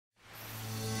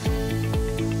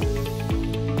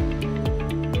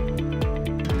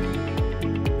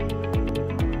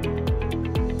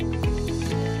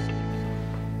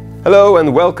Hello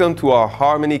and welcome to our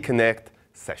Harmony Connect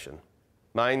session.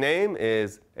 My name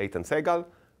is Eitan Segal.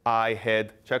 I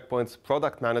head Checkpoint's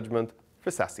product management for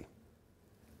SASE.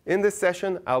 In this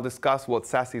session, I'll discuss what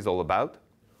SASE is all about,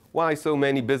 why so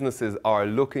many businesses are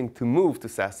looking to move to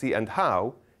SASE, and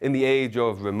how, in the age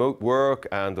of remote work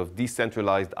and of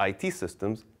decentralized IT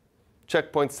systems,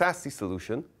 Checkpoint SASE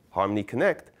solution, Harmony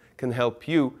Connect, can help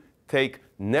you take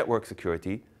network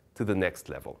security to the next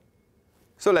level.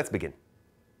 So let's begin.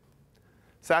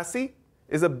 SASE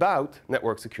is about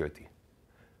network security.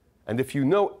 And if you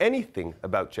know anything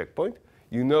about Checkpoint,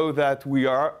 you know that we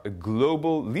are a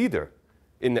global leader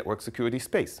in network security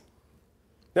space.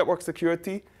 Network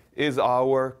security is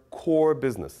our core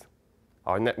business.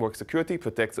 Our network security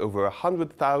protects over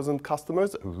 100,000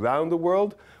 customers around the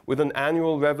world with an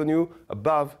annual revenue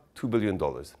above $2 billion.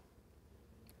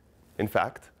 In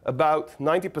fact, about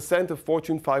 90% of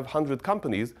Fortune 500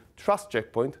 companies trust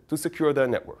Checkpoint to secure their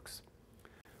networks.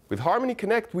 With Harmony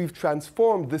Connect, we've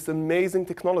transformed this amazing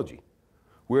technology.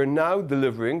 We're now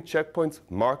delivering Checkpoint's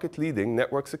market-leading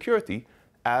network security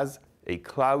as a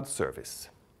cloud service.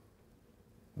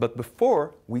 But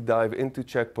before we dive into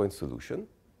Checkpoint's solution,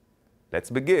 let's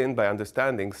begin by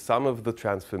understanding some of the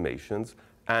transformations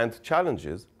and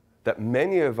challenges that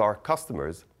many of our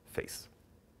customers face.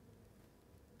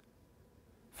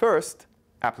 First,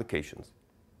 applications.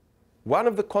 One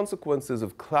of the consequences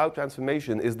of cloud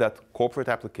transformation is that corporate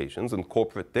applications and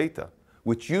corporate data,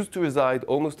 which used to reside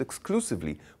almost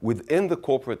exclusively within the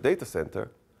corporate data center,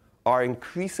 are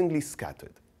increasingly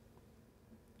scattered.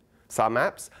 Some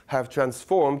apps have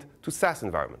transformed to SaaS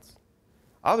environments.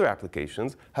 Other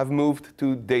applications have moved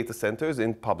to data centers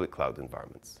in public cloud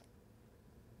environments.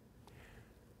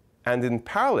 And in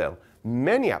parallel,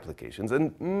 many applications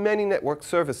and many network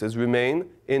services remain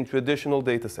in traditional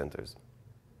data centers.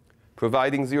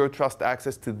 Providing zero trust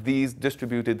access to these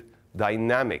distributed,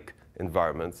 dynamic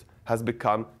environments has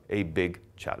become a big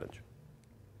challenge.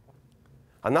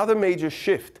 Another major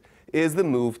shift is the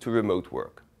move to remote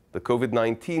work. The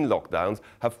COVID-19 lockdowns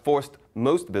have forced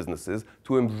most businesses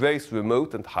to embrace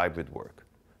remote and hybrid work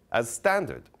as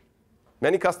standard.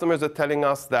 Many customers are telling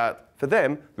us that, for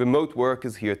them, remote work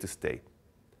is here to stay.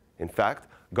 In fact,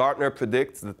 Gartner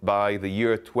predicts that by the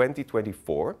year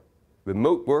 2024,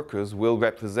 remote workers will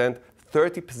represent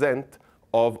 30%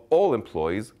 of all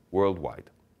employees worldwide.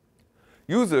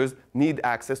 Users need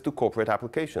access to corporate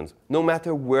applications, no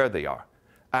matter where they are.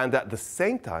 And at the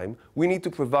same time, we need to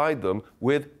provide them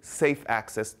with safe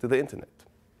access to the internet.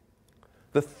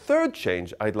 The third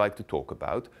change I'd like to talk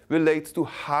about relates to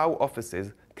how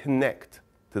offices connect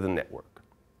to the network.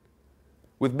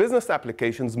 With business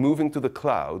applications moving to the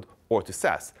cloud or to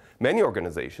SaaS, many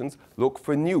organizations look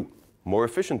for new, more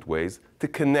efficient ways to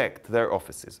connect their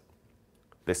offices.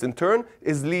 This, in turn,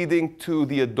 is leading to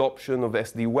the adoption of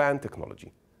SD-WAN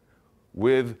technology,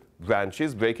 with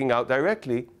branches breaking out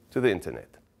directly to the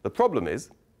internet. The problem is,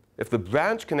 if the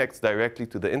branch connects directly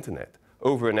to the internet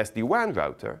over an SD-WAN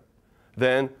router,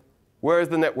 then where is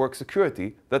the network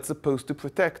security that's supposed to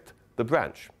protect the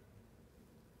branch?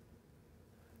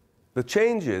 The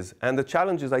changes and the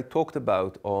challenges I talked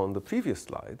about on the previous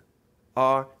slide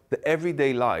are the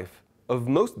everyday life of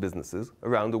most businesses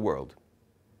around the world.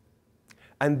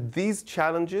 And these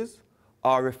challenges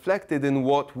are reflected in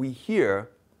what we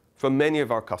hear from many of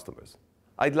our customers.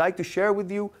 I'd like to share with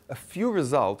you a few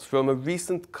results from a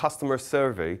recent customer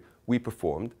survey we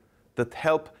performed that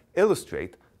help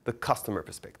illustrate the customer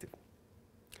perspective.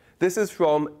 This is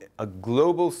from a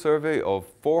global survey of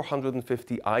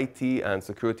 450 IT and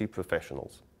security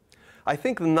professionals. I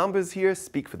think the numbers here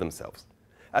speak for themselves.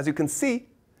 As you can see,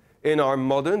 in our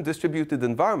modern distributed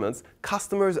environments,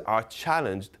 customers are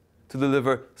challenged to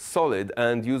deliver solid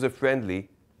and user-friendly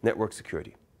network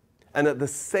security. And at the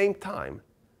same time,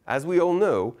 as we all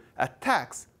know,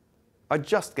 attacks are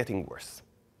just getting worse.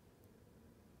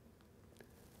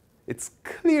 It's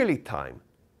clearly time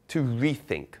to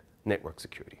rethink network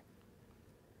security.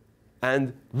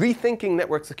 And rethinking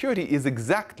network security is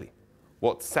exactly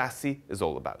what SASE is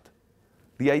all about.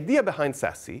 The idea behind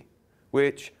SASE,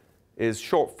 which is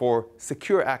short for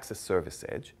Secure Access Service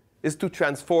Edge, is to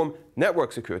transform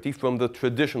network security from the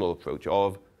traditional approach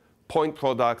of point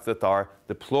products that are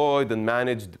deployed and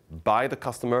managed by the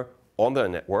customer on their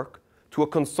network to a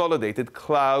consolidated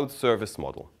cloud service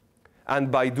model.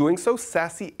 And by doing so,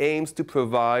 SASE aims to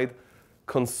provide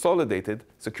consolidated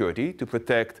security to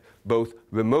protect both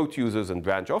remote users and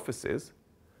branch offices,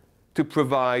 to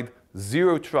provide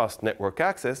zero trust network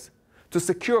access, to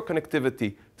secure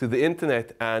connectivity to the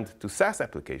internet and to SaaS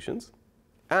applications,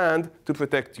 and to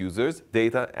protect users,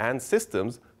 data, and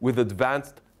systems with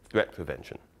advanced threat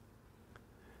prevention.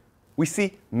 We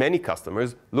see many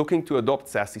customers looking to adopt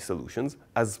SASE solutions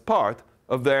as part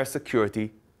of their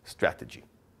security strategy.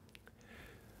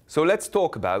 So let's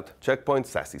talk about Check Point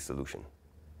SASE solution,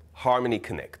 Harmony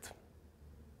Connect.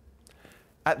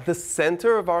 At the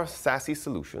center of our SASE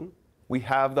solution, we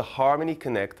have the Harmony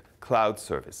Connect cloud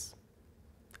service.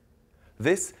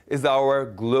 This is our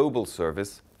global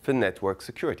service for network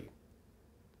security.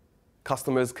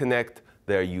 Customers connect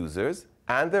their users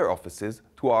and their offices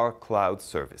to our cloud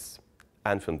service.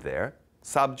 And from there,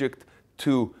 subject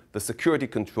to the security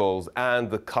controls and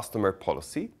the customer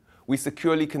policy, we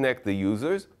securely connect the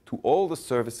users to all the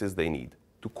services they need,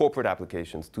 to corporate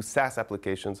applications, to SaaS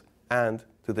applications, and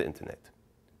to the internet.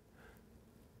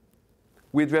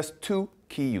 We address two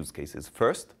key use cases.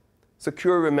 First,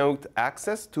 secure remote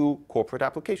access to corporate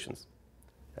applications.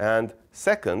 And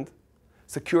second,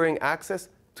 securing access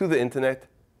to the internet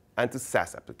and to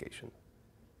SaaS applications.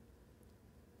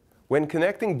 When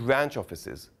connecting branch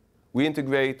offices, we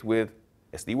integrate with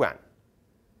SD-WAN.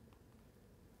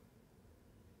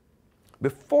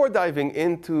 Before diving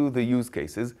into the use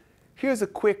cases, here's a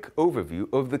quick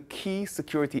overview of the key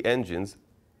security engines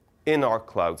in our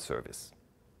cloud service.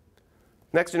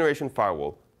 Next generation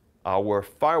firewall, our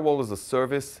firewall as a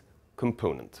service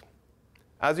component.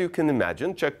 As you can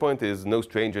imagine, Check Point is no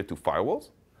stranger to firewalls.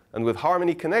 And with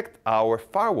Harmony Connect, our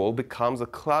firewall becomes a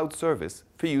cloud service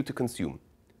for you to consume.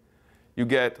 You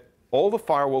get all the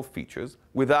firewall features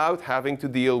without having to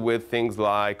deal with things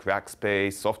like rack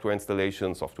space, software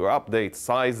installation, software updates,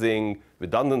 sizing,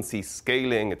 redundancy,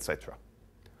 scaling, etc.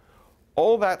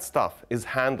 All that stuff is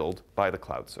handled by the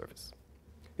cloud service.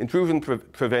 Intrusion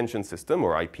Prevention System,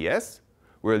 or IPS,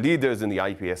 we're leaders in the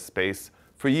IPS space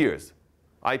for years.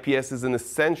 IPS is an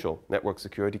essential network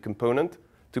security component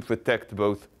to protect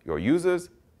both your users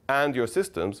and your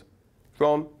systems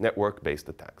from network-based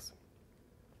attacks.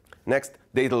 Next,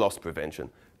 data loss prevention.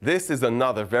 This is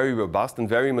another very robust and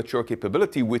very mature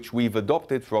capability which we've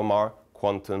adopted from our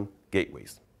Quantum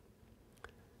gateways.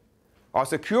 Our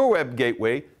secure web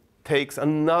gateway takes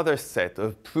another set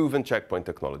of proven Check Point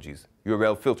technologies,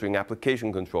 URL filtering,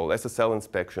 application control, SSL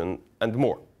inspection, and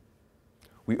more.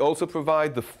 We also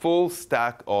provide the full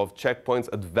stack of Check Point's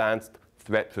advanced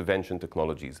threat prevention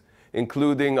technologies,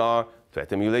 including our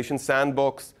threat emulation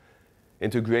sandbox,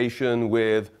 integration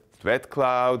with Threat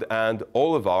Cloud, and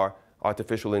all of our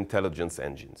artificial intelligence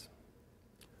engines.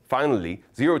 Finally,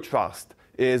 Zero Trust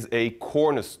is a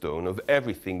cornerstone of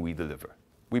everything we deliver.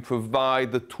 We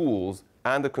provide the tools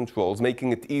and the controls,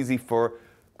 making it easy for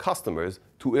customers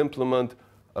to implement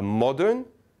a modern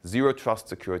Zero Trust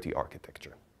security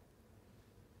architecture.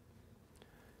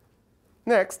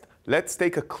 Next, let's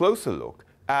take a closer look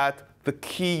at the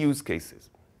key use cases.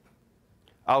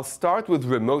 I'll start with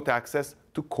remote access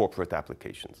to corporate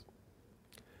applications.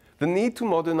 The need to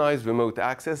modernize remote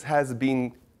access has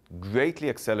been greatly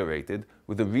accelerated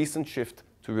with the recent shift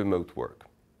to remote work.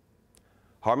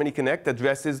 Harmony Connect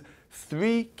addresses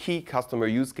three key customer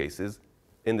use cases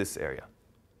in this area.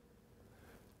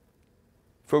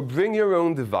 For bring your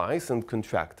own device and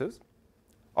contractors,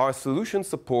 our solution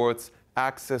supports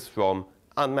access from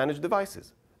unmanaged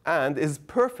devices and is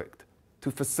perfect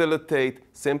to facilitate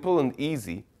simple and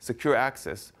easy secure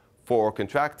access for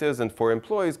contractors and for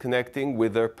employees connecting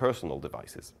with their personal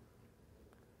devices.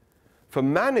 For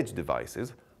managed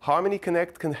devices, Harmony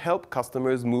Connect can help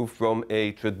customers move from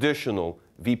a traditional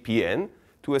VPN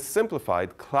to a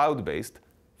simplified cloud-based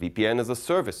VPN as a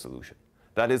service solution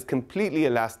that is completely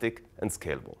elastic and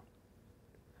scalable.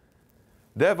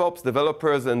 DevOps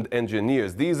developers and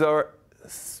engineers, these are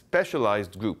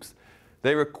specialized groups.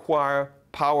 They require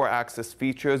power access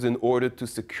features in order to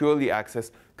securely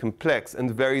access complex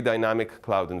and very dynamic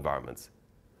cloud environments.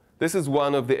 This is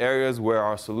one of the areas where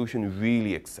our solution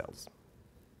really excels.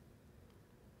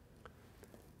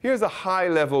 Here's a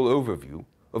high-level overview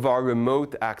of our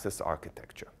remote access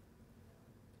architecture.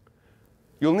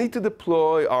 You'll need to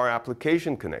deploy our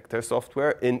application connector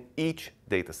software in each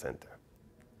data center.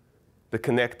 The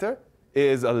connector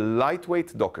is a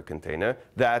lightweight Docker container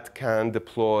that can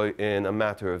deploy in a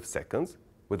matter of seconds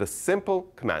with a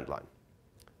simple command line.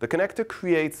 The connector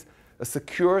creates a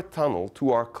secure tunnel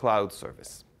to our cloud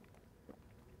service.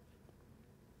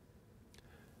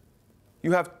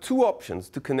 You have two options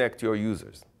to connect your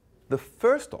users. The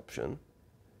first option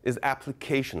is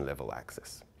application-level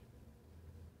access.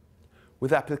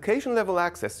 With application-level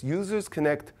access, users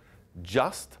connect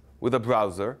just with a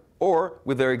browser or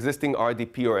with their existing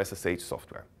RDP or SSH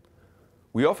software.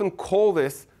 We often call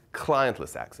this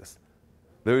clientless access.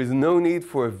 There is no need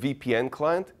for a VPN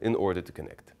client in order to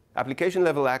connect.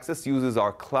 Application-level access uses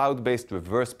our cloud-based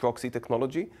reverse proxy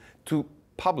technology to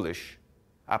publish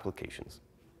applications.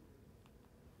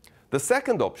 The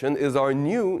second option is our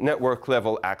new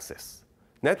network-level access.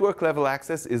 Network-level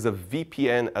access is a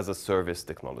VPN as a service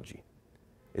technology.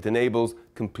 It enables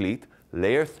complete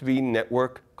Layer 3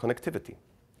 network connectivity.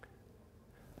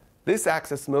 This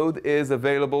access mode is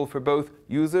available for both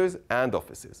users and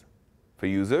offices. For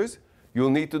users, you'll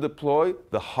need to deploy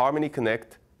the Harmony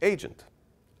Connect agent.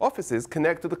 Offices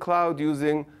connect to the cloud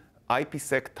using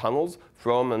IPsec tunnels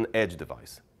from an edge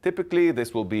device. Typically,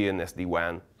 this will be an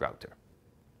SD-WAN router.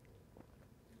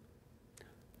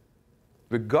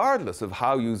 Regardless of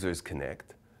how users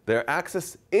connect, their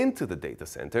access into the data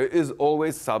center is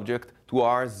always subject to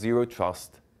our Zero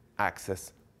Trust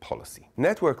access policy.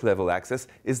 Network-level access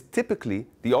is typically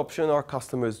the option our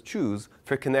customers choose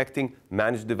for connecting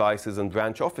managed devices and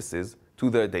branch offices to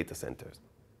their data centers.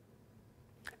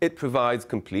 It provides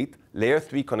complete Layer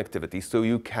 3 connectivity so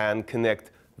you can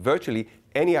connect virtually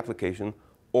any application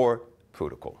or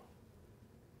protocol.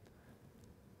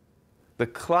 The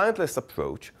clientless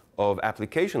approach of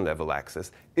application-level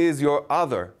access is your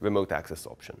other remote access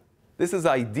option. This is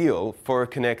ideal for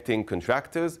connecting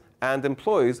contractors and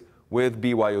employees with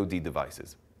BYOD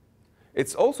devices.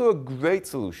 It's also a great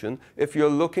solution if you're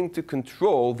looking to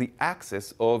control the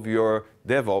access of your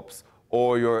DevOps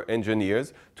or your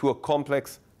engineers to a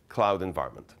complex cloud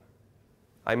environment.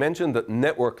 I mentioned that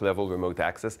network-level remote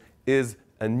access is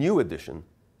a new addition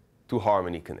to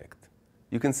Harmony Connect.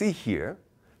 You can see here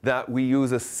that we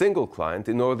use a single client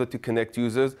in order to connect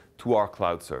users to our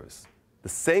cloud service. The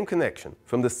same connection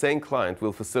from the same client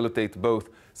will facilitate both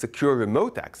secure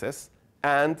remote access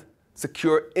and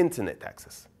secure internet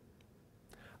access.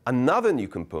 Another new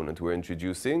component we're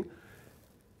introducing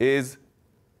is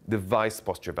device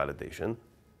posture validation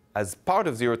as part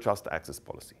of Zero Trust access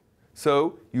policy.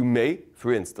 So you may,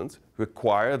 for instance,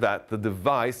 require that the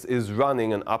device is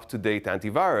running an up-to-date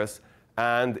antivirus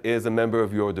and is a member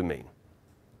of your domain.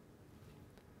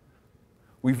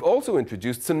 We've also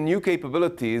introduced some new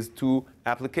capabilities to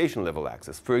application-level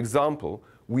access. For example,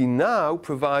 we now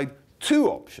provide two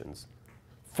options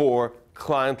for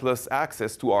clientless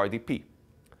access to RDP.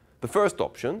 The first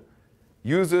option,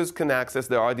 users can access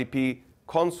their RDP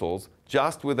consoles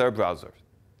just with their browser.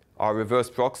 Our reverse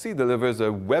proxy delivers a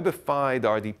webified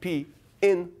RDP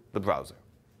in the browser.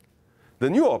 The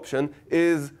new option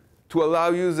is to allow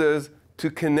users to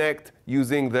connect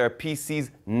using their PC's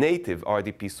native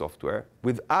RDP software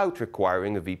without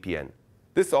requiring a VPN.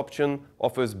 This option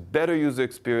offers better user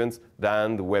experience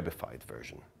than the webified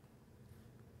version.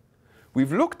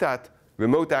 We've looked at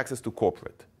remote access to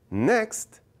corporate.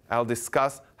 Next, I'll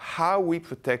discuss how we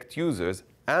protect users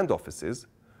and offices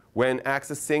when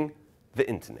accessing the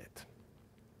internet.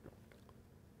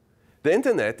 The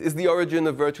internet is the origin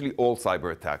of virtually all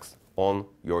cyber attacks on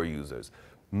your users.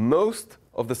 Most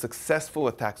of the successful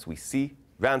attacks we see,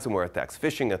 ransomware attacks,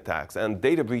 phishing attacks, and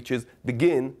data breaches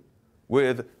begin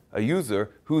with a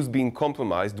user who's been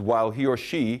compromised while he or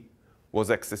she was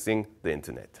accessing the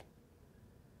internet.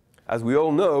 As we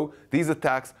all know, these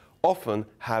attacks often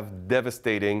have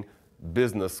devastating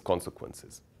business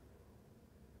consequences.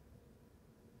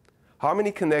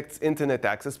 Harmony Connect's internet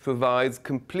access provides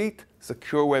complete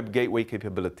secure web gateway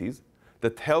capabilities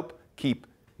that help keep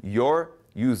your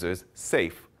users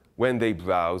safe when they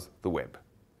browse the web.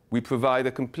 We provide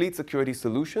a complete security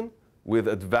solution with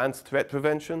advanced threat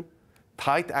prevention,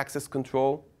 tight access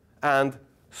control, and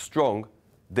strong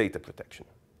data protection.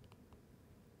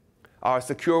 Our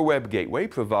secure web gateway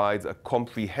provides a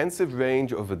comprehensive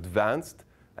range of advanced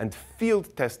and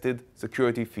field-tested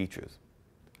security features.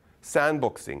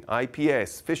 Sandboxing,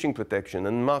 IPS, phishing protection,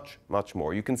 and much, much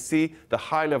more. You can see the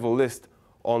high-level list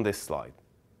on this slide.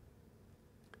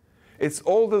 It's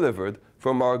all delivered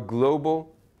from our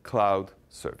global cloud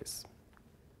service.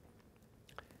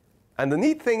 And the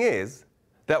neat thing is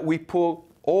that we pull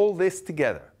all this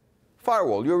together,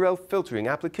 firewall, URL filtering,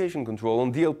 application control,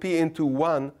 and DLP into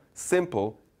one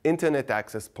simple internet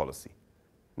access policy.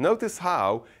 Notice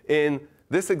how in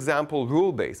this example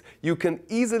rule base, you can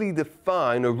easily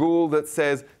define a rule that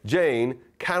says Jane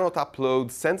cannot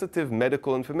upload sensitive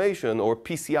medical information or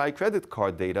PCI credit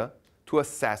card data to a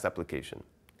SaaS application.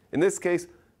 In this case,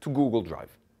 to Google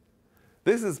Drive.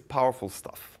 This is powerful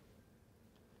stuff.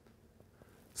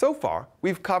 So far,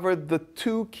 we've covered the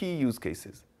two key use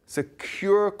cases,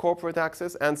 secure corporate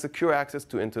access and secure access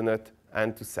to internet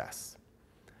and to SaaS.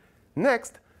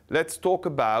 Next, let's talk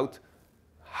about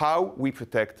how we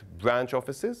protect branch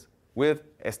offices with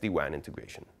SD-WAN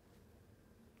integration.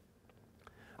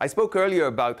 I spoke earlier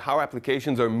about how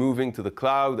applications are moving to the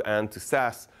cloud and to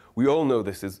SaaS. We all know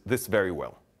this very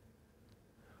well.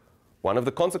 One of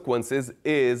the consequences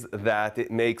is that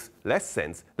it makes less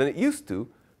sense than it used to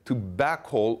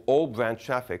backhaul all branch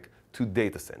traffic to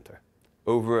data center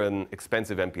over an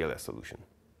expensive MPLS solution.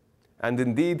 And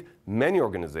indeed, many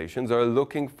organizations are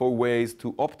looking for ways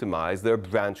to optimize their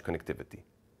branch connectivity.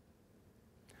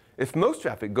 If most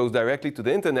traffic goes directly to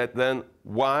the internet, then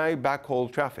why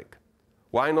backhaul traffic?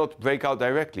 Why not break out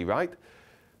directly, right?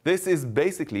 This is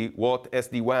basically what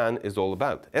SD-WAN is all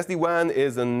about. SD-WAN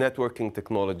is a networking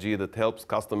technology that helps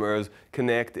customers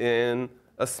connect in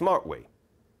a smart way,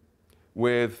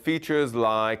 with features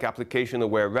like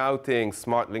application-aware routing,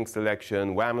 smart link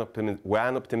selection, WAN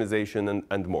optimization,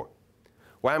 and more.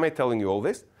 Why am I telling you all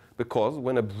this? Because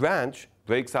when a branch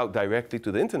breaks out directly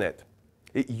to the internet,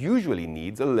 it usually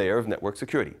needs a layer of network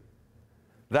security.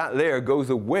 That layer goes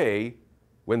away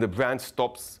when the branch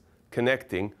stops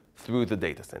connecting through the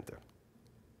data center.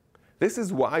 This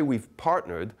is why we've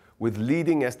partnered with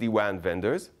leading SD-WAN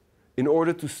vendors in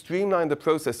order to streamline the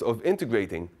process of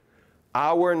integrating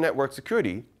our network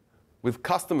security with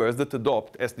customers that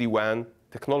adopt SD-WAN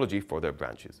technology for their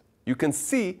branches. You can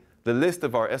see the list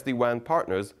of our SD-WAN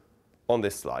partners on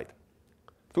this slide.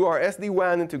 Through our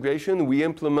SD-WAN integration, we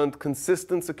implement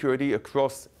consistent security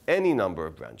across any number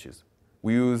of branches.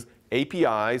 We use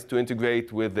APIs to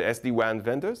integrate with the SD-WAN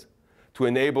vendors to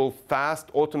enable fast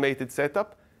automated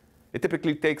setup. It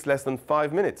typically takes less than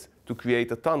 5 minutes to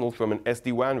create a tunnel from an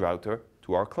SD-WAN router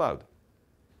to our cloud.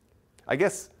 I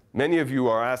guess many of you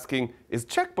are asking, is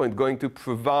Check Point going to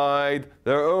provide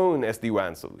their own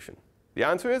SD-WAN solution? The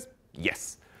answer is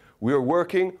yes. We are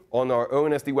working on our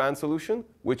own SD-WAN solution,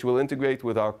 which will integrate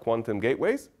with our Quantum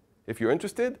gateways. If you're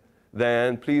interested,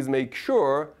 then please make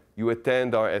sure you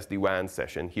attend our SD-WAN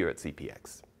session here at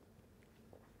CPX.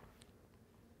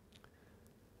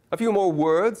 A few more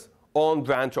words on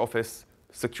branch office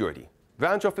security.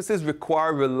 Branch offices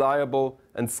require reliable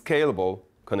and scalable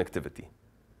connectivity.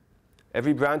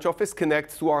 Every branch office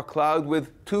connects to our cloud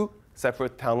with 2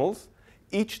 separate tunnels.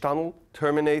 Each tunnel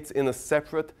terminates in a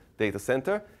separate data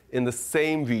center in the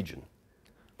same region.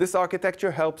 This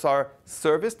architecture helps our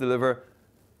service deliver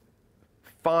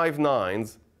 5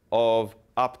 nines of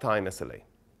uptime SLA.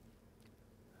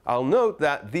 I'll note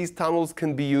that these tunnels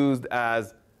can be used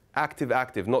as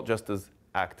active-active, not just as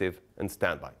active and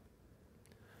standby.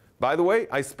 By the way,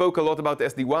 I spoke a lot about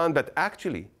SD-WAN, but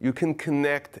actually, you can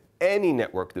connect any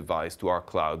network device to our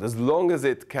cloud as long as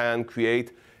it can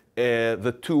create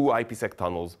the 2 IPsec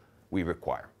tunnels we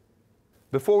require.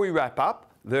 Before we wrap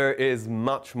up, there is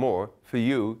much more for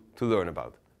you to learn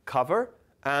about, cover,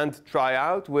 and try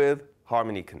out with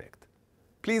Harmony Connect.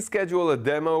 Please schedule a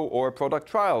demo or product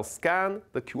trial. Scan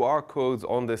the QR codes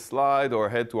on this slide or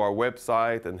head to our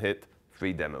website and hit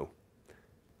free demo.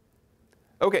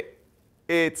 OK,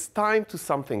 it's time to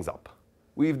sum things up.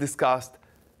 We've discussed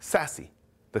SASE,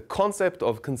 the concept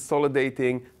of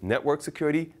consolidating network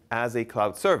security as a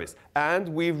cloud service. And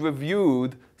we've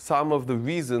reviewed some of the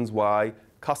reasons why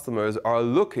customers are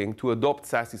looking to adopt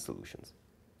SASE solutions.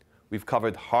 We've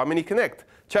covered Harmony Connect,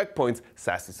 Check Point's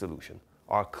SASE solution,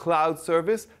 our cloud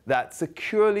service that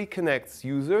securely connects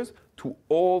users to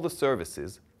all the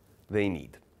services they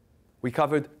need. We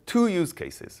covered 2 use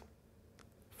cases.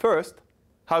 First,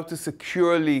 how to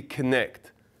securely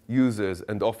connect users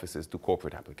and offices to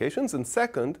corporate applications. And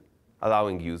second,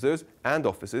 allowing users and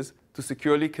offices to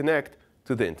securely connect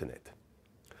to the internet.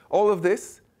 All of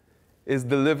this is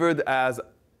delivered as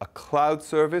a cloud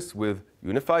service with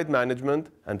unified management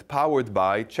and powered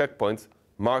by Check Point's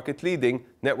market-leading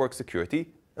network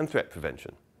security and threat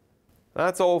prevention.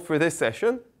 That's all for this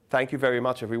session. Thank you very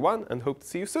much, everyone, and hope to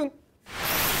see you soon.